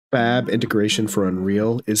Fab integration for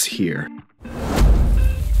Unreal is here.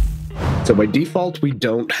 So by default, we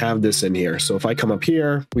don't have this in here. So if I come up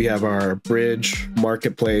here, we have our bridge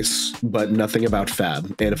marketplace, but nothing about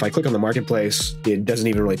Fab. And if I click on the marketplace, it doesn't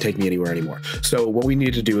even really take me anywhere anymore. So what we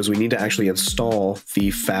need to do is we need to actually install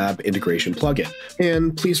the Fab Integration plugin.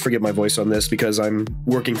 And please forgive my voice on this because I'm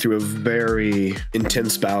working through a very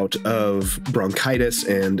intense bout of bronchitis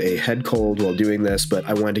and a head cold while doing this, but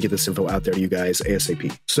I wanted to get this info out there to you guys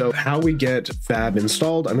ASAP. So how we get Fab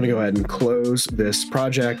installed, I'm going to go ahead and close this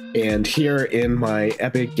project, and here in my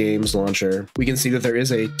Epic Games launcher, we can see that there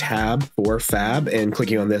is a tab for Fab, and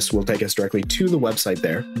clicking on this will take us directly to the website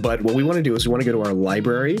there. But what we want to do is we want to go to our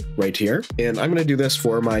library right here, and I'm going to do this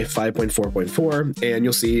for my 5.4.4, and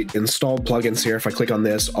you'll see installed plugins here. If I click on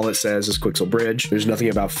this, all it says is Quixel Bridge. There's nothing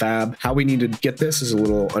about Fab. How we need to get this is a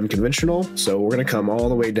little unconventional. So we're going to come all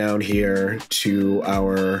the way down here to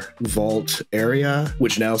our vault area,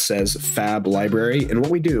 which now says Fab Library. And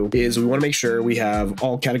what we do is we want to make sure we have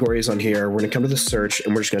all categories on here. We're going to come to the search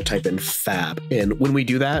and we're just going to type in Fab. And when we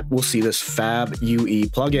do that, we'll see this Fab UE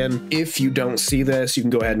plugin. If you don't see this, you can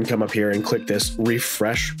go ahead and come up here and click this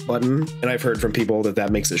refresh button. And I've heard from people that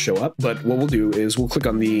that makes it show up. But what we'll do is we'll click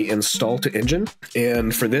on the install to engine.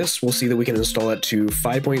 And for this, we'll see that we can install it to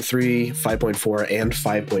 5.3, 5.4, and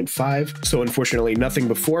 5.5. So unfortunately, nothing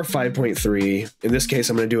before 5.3. In this case,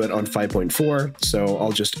 I'm going to do it on 5.4. So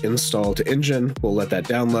I'll just install to engine. We'll let that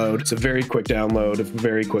download. It's a very quick download, a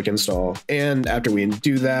very quick install. And after we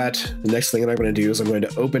do that, the next thing that I'm going to do is I'm going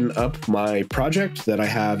to open up my project that I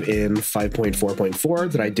have in 5.4.4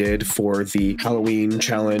 that I did for the Halloween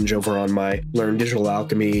challenge over on my Learn Digital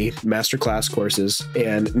Alchemy masterclass courses.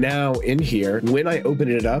 And now in here, when I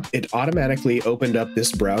opened it up, it automatically opened up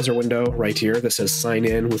this browser window right here that says sign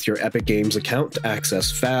in with your Epic Games account to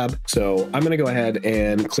access Fab. So I'm going to go ahead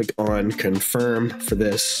and click on confirm for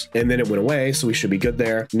this. And then it went away. So we should be good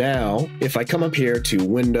there. Now, if I come up here to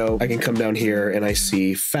window, I can come down here and I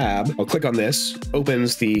see Fab. I'll click on this,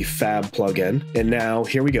 opens the Fab plugin. And now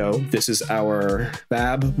here we go. This is our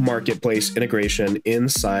Fab marketplace integration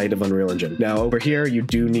inside of Unreal Engine. Now over here, you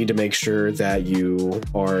do need to make sure that you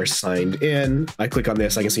are signed in. I click on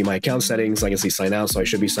this, I can see my account settings, I can see sign out, so I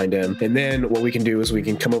should be signed in. And then what we can do is we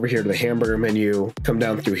can come over here to the hamburger menu, come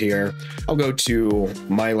down through here. I'll go to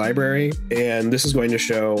my library, and this is going to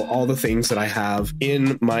show all the things that I have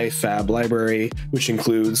in my Fab library, which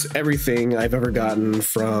includes everything I've ever gotten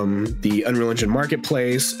from the Unreal Engine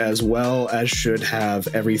marketplace, as well as should have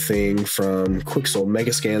everything from Quixel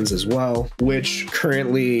Megascans as well, which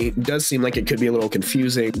currently does seem like it could be a little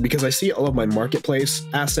confusing because I see all of my marketplace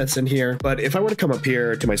assets in here. But if I were to come up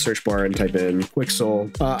here to my search bar and type in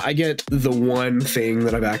Quixel, I get the one thing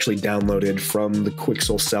that I've actually downloaded from the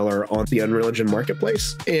Quixel seller on the Unreal Engine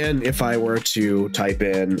marketplace. And if I were to type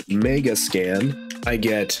in Megascan, I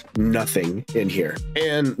get nothing in here.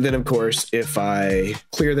 And then of course, if I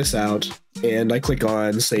clear this out and I click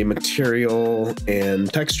on, say, material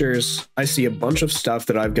and textures, I see a bunch of stuff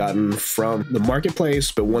that I've gotten from the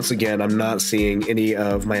marketplace, but once again, I'm not seeing any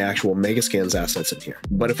of my actual Megascans assets in here.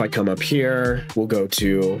 But if I come up here, we'll go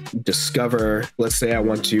to discover. Let's say I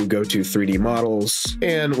want to go to 3D models,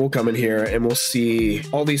 and we'll come in here and we'll see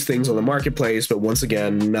all these things on the marketplace, but once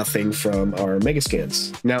again, nothing from our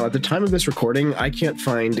Megascans. Now, at the time of this recording, I can't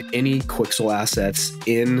find any Quixel assets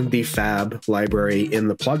in the Fab library in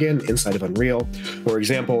the plugin inside of Unreal. For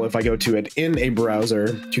example, if I go to it in a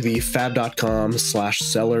browser to the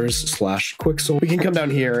fab.com/sellers/Quixel, we can come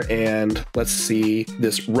down here and let's see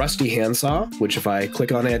this rusty handsaw, which if I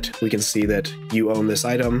click on it, we can see that you own this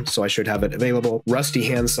item, so I should have it available. Rusty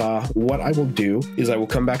handsaw. What I will do is I will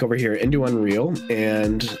come back over here into Unreal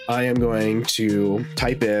and I am going to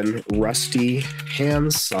type in rusty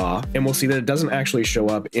handsaw, and we'll see that it doesn't actually show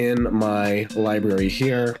up in my library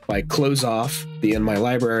here. If I close off the in my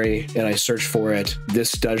library and I search for it,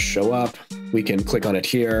 this does show up. We can click on it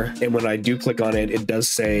here. And when I do click on it, it does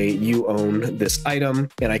say you own this item,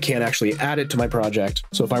 and I can't actually add it to my project.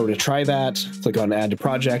 So if I were to try that, click on add to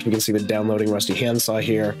project, we can see the downloading rusty handsaw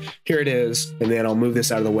here. Here it is. And then I'll move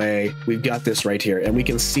this out of the way. We've got this right here. And we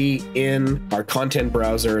can see in our content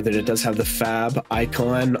browser that it does have the Fab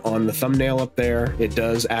icon on the thumbnail up there. It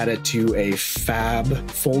does add it to a Fab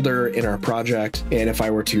folder in our project. And if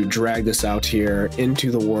I were to drag this out here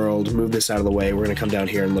into the world, move this out of the way, we're going to come down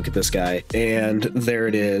here and look at this guy. and there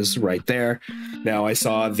it is right there. Now I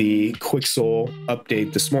saw the Quixel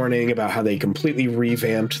update this morning about how they completely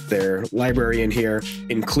revamped their library in here,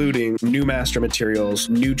 including new master materials,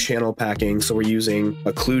 new channel packing. So we're using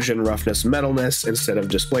occlusion, roughness, metalness instead of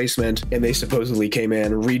displacement. And they supposedly came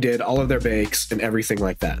in, redid all of their bakes and everything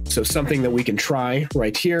like that. So something that we can try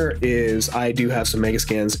right here is I do have some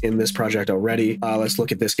Megascans in this project already. Let's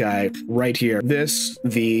look at this guy right here.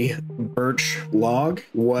 The birch log.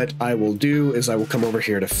 What I will do is I will come over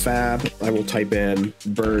here to Fab. I will type in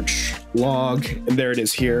birch log, and there it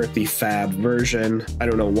is here, the Fab version. I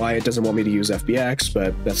don't know why it doesn't want me to use FBX,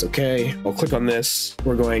 but that's okay. I'll click on this.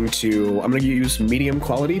 I'm going to use medium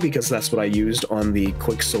quality because that's what I used on the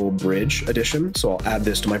Quixel Bridge edition. So I'll add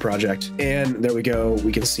this to my project. And there we go.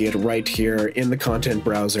 We can see it right here in the content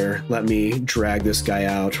browser. Let me drag this guy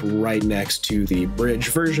out right next to the Bridge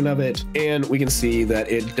version of it. And we can see that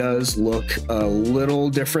it does look a little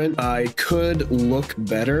different. I could look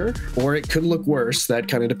better or it could look worse. That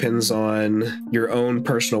kind of depends on your own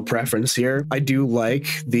personal preference here. I do like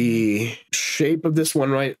the shape of this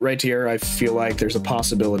one right here. I feel like there's a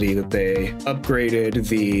possibility that they upgraded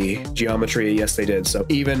the geometry. Yes, they did. So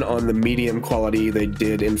even on the medium quality, they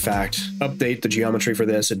did in fact update the geometry for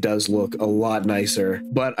this. It does look a lot nicer,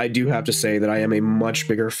 but I do have to say that I am a much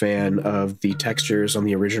bigger fan of the textures on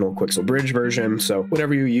the original Quixel Bridge version. So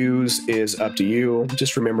whatever you use is up to you.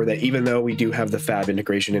 Just remember that even though we do have the Fab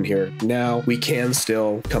integration in here now, we can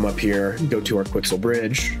still come up here, go to our Quixel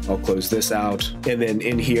Bridge. I'll close this out. And then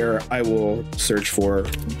in here, I will search for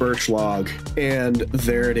birch log. And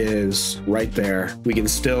there it is right there. We can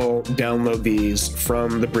still download these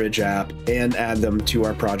from the Bridge app and add them to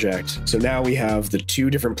our project. So now we have the two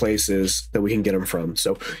different places that we can get them from.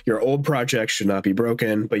 So your old project should not be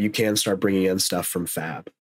broken, but you can start bringing in stuff from Fab.